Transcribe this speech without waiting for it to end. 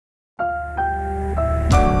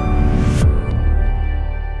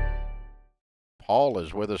Paul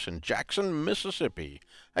is with us in Jackson, Mississippi.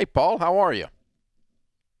 Hey, Paul, how are you?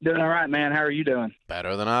 Doing all right, man. How are you doing?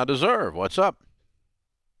 Better than I deserve. What's up?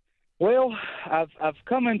 Well, I've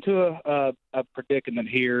come into a predicament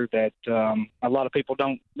here that a lot of people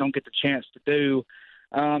don't get the chance to do.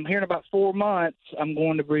 Here in about 4 months, I'm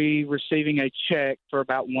going to be receiving a check for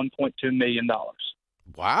about $1.2 million.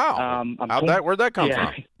 Wow. Where'd that come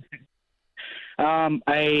from?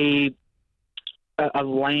 A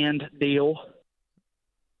land deal.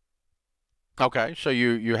 Okay, so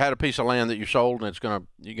you had a piece of land that you sold, and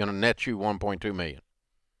you're gonna net you $1.2 million.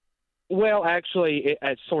 Well, actually,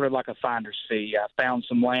 it's sort of like a finder's fee. I found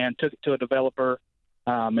some land, took it to a developer.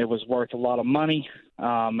 It was worth a lot of money,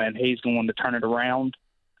 and he's going to turn it around.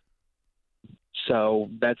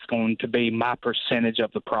 So that's going to be my percentage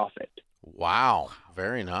of the profit. Wow,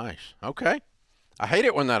 very nice. Okay, I hate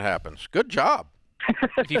it when that happens. Good job.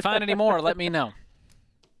 If you find any more, let me know.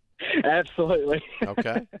 Absolutely.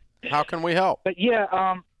 Okay. How can we help? But yeah,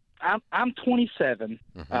 I'm 27.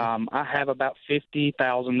 Mm-hmm. I have about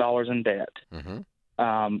 $50,000 in debt.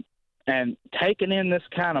 Mm-hmm. And taking in this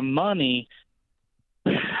kind of money,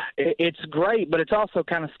 it's great, but it's also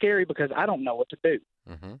kind of scary because I don't know what to do.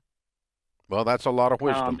 Mm-hmm. Well, that's a lot of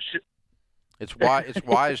wisdom. It's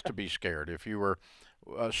wise to be scared. If you were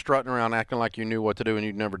strutting around acting like you knew what to do and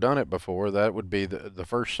you'd never done it before, that would be the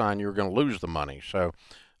first sign you were going to lose the money. So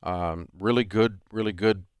really good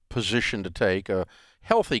position to take. A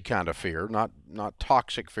healthy kind of fear, not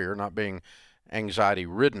toxic fear, not being anxiety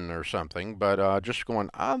ridden or something, but just going,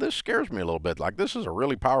 this scares me a little bit. Like, this is a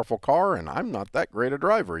really powerful car and I'm not that great a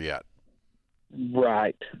driver yet.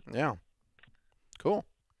 Right. Yeah. Cool.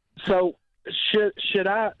 So should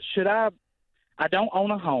I don't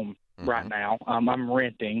own a home right now. I'm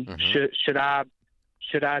renting. Mm-hmm.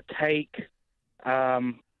 Should I take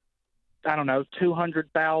I don't know,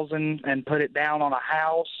 200,000 and put it down on a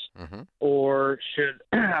house, mm-hmm. or should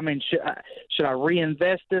I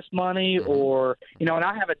reinvest this money, mm-hmm. or and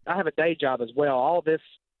I have a day job as well. All this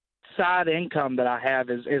side income that I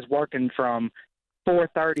have is working from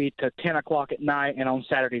 4:30 to 10 o'clock at night and on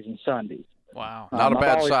Saturdays and Sundays. Wow, not a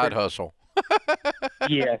bad side hustle.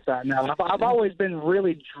 Yes, I know. I've always been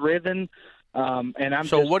really driven, and I'm.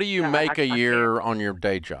 So, what do you make a year on your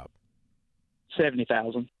day job?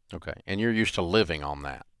 70,000. Okay, and you're used to living on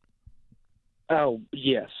that. Oh,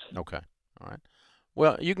 yes. Okay, all right.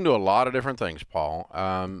 Well, you can do a lot of different things, Paul.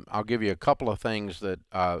 I'll give you a couple of things that.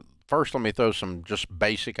 First, let me throw some just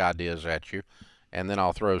basic ideas at you, and then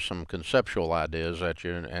I'll throw some conceptual ideas at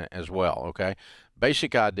you as well. Okay.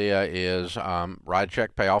 Basic idea is write a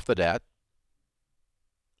check, pay off the debt.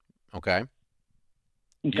 Okay.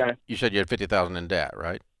 Okay. You said you had 50,000 in debt,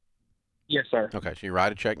 right? Yes, sir. Okay, so you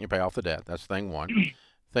write a check and you pay off the debt. That's thing one.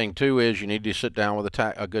 Thing two is you need to sit down with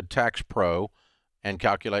a good tax pro and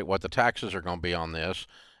calculate what the taxes are going to be on this,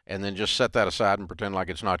 and then just set that aside and pretend like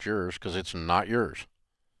it's not yours, because it's not yours.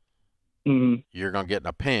 Mm-hmm. You're going to get in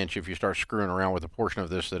a pinch if you start screwing around with a portion of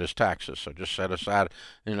this that is taxes. So just set aside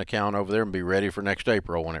an account over there and be ready for next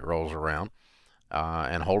April when it rolls around.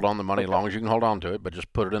 And hold on the money as long as you can hold on to it, but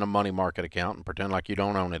just put it in a money market account and pretend like you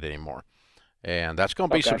don't own it anymore. And that's going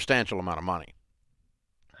to be a substantial amount of money.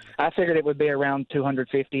 I figured it would be around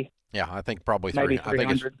 250. Yeah, I think probably maybe 300. I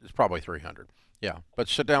think it's probably 300. Yeah, but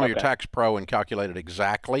sit down with your tax pro and calculate it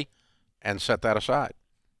exactly and set that aside.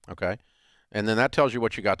 Okay, and then that tells you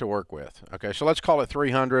what you got to work with. Okay, so let's call it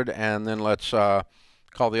 300, and then let's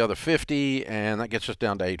call the other 50, and that gets us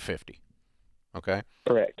down to 850. Okay.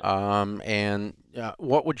 Correct. And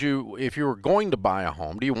what would you, if you were going to buy a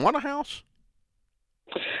home, do you want a house?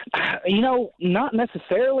 Not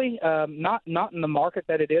necessarily. Not in the market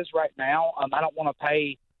that it is right now. I don't want to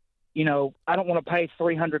pay. I don't want to pay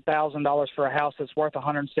 $300,000 for a house that's worth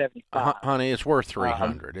 $175,000. Honey, it's worth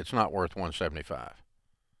 $300,000. It's not worth $175,000.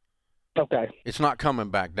 Okay. It's not coming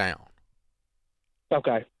back down.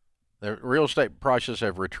 Okay. The real estate prices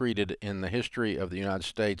have retreated in the history of the United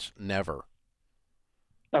States never.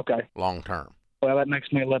 Okay. Long term. Well, that makes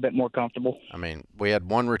me a little bit more comfortable. I mean, we had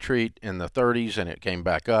one retreat in the 30s and it came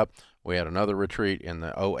back up. We had another retreat in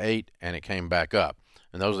the 08 and it came back up.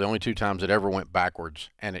 And those are the only two times it ever went backwards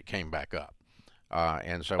and it came back up.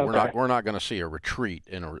 And so we're not going to see a retreat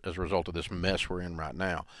as a result of this mess we're in right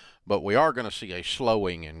now. But we are going to see a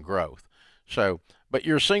slowing in growth. So, but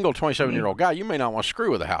you're a single 27-year-old guy. You may not want to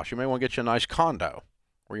screw with a house. You may want to get you a nice condo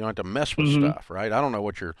where you don't have to mess with stuff, right? I don't know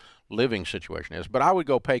what your living situation is, but I would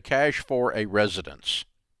go pay cash for a residence.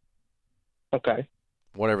 Okay.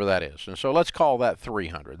 Whatever that is. And so let's call that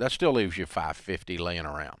 300. That still leaves you 550 laying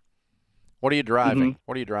around. What are you driving?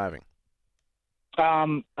 What are you driving?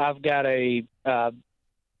 I've got a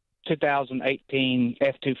 2018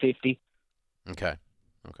 F-250. Okay.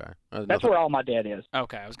 Okay. That's where all my debt is.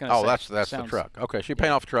 Okay, I was going to say. Oh, that's the truck. Okay, so you're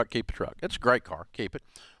paying off the truck, keep the truck. It's a great car. Keep it.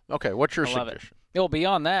 Okay, what's your suggestion? Well,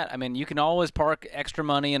 beyond that, I mean, you can always park extra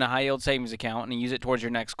money in a high-yield savings account and use it towards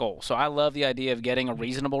your next goal. So I love the idea of getting a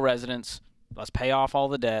reasonable residence. Let's pay off all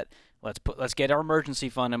the debt. Let's get our emergency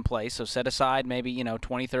fund in place. So set aside maybe,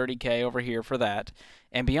 20, 30K over here for that.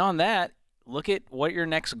 And beyond that, look at what your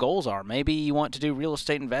next goals are. Maybe you want to do real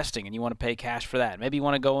estate investing and you want to pay cash for that. Maybe you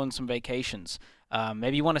want to go on some vacations.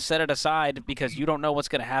 Maybe you want to set it aside because you don't know what's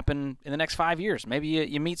going to happen in the next 5 years. Maybe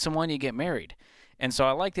you meet someone, you get married. And so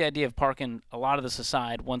I like the idea of parking a lot of this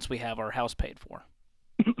aside once we have our house paid for.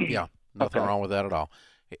 Yeah, nothing wrong with that at all.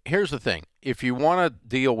 Here's the thing. If you want to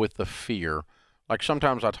deal with the fear, like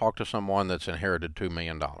sometimes I talk to someone that's inherited $2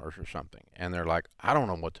 million or something, and they're like, I don't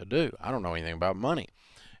know what to do. I don't know anything about money.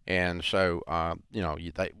 And so,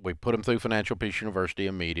 we put them through Financial Peace University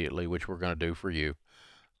immediately, which we're going to do for you.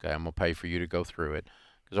 Okay, I'm going to pay for you to go through it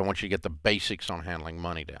because I want you to get the basics on handling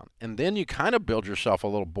money down. And then you kind of build yourself a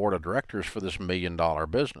little board of directors for this $1 million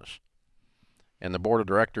business. And the board of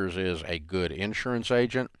directors is a good insurance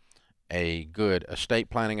agent, a good estate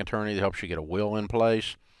planning attorney that helps you get a will in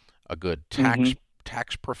place, a good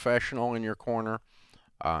tax professional in your corner.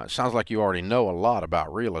 It sounds like you already know a lot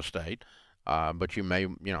about real estate. But you may,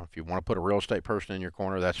 if you want to put a real estate person in your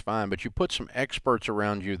corner, that's fine. But you put some experts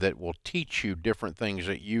around you that will teach you different things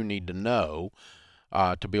that you need to know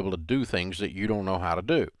to be able to do things that you don't know how to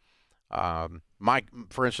do.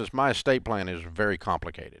 For instance, my estate plan is very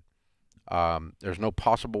complicated. There's no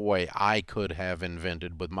possible way I could have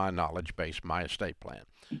invented with my knowledge base my estate plan.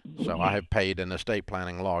 So I have paid an estate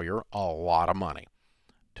planning lawyer a lot of money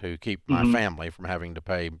to keep my family from having to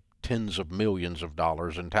pay tens of millions of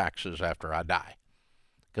dollars in taxes after I die,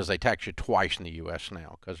 because they tax you twice in the U.S.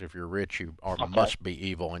 now, because if you're rich, you must be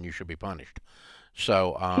evil and you should be punished.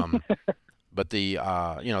 So, but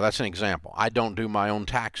that's an example. I don't do my own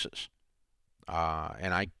taxes,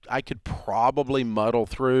 and I could probably muddle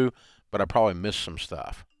through, but I probably miss some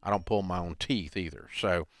stuff. I don't pull my own teeth either.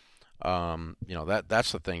 So,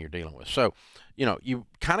 that's the thing you're dealing with. So, you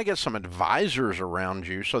kind of get some advisors around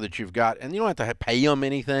you so that you've got, and you don't have to pay them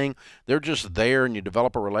anything. They're just there, and you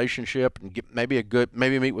develop a relationship and get maybe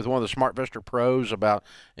meet with one of the SmartVestor pros about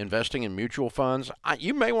investing in mutual funds.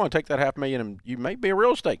 You may want to take that $500,000 and you may be a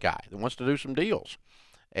real estate guy that wants to do some deals,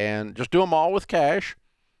 and just do them all with cash.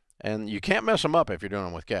 And you can't mess them up if you're doing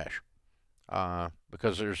them with cash,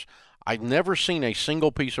 because I've never seen a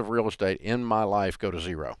single piece of real estate in my life go to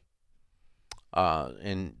zero.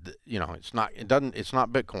 It's not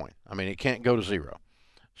Bitcoin. I mean, it can't go to zero.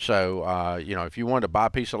 So, if you want to buy a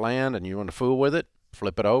piece of land and you want to fool with it,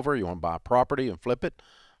 flip it over. You want to buy a property and flip it,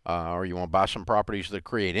 or you want to buy some properties that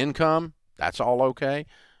create income, that's all okay.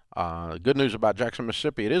 The good news about Jackson,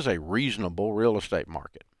 Mississippi, it is a reasonable real estate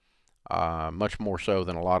market, much more so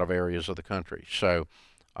than a lot of areas of the country. So,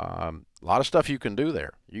 a lot of stuff you can do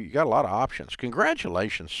there. You got a lot of options.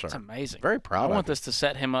 Congratulations, sir. That's amazing. Very proud of you. I want this to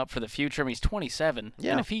set him up for the future. I mean, he's 27.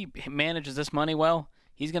 Yeah. And if he manages this money well,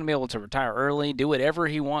 he's going to be able to retire early, do whatever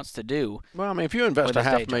he wants to do. Well, I mean, if you invest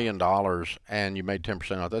 $500,000 and you made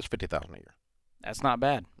 10% off, that's $50,000 a year. That's not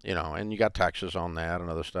bad. And you got taxes on that and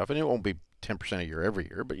other stuff. And it won't be 10% a year every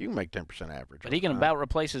year, but you can make 10% average. But he can about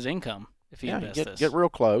replace his income if he invests this. Get real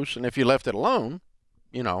close. And if you left it alone,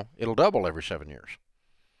 it'll double every 7 years.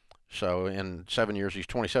 So in 7 years, he's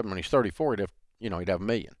 27. When he's 34, he'd have $1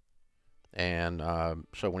 million. And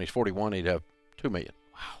so when he's 41, he'd have $2 million.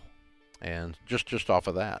 Wow. And just off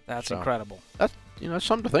of that. That's incredible. That's that's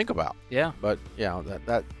something to think about. Yeah. But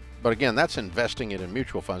but again, that's investing it in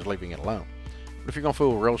mutual funds, leaving it alone. But if you're going to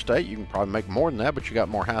fool with real estate, you can probably make more than that, but you got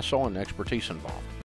more hassle and expertise involved.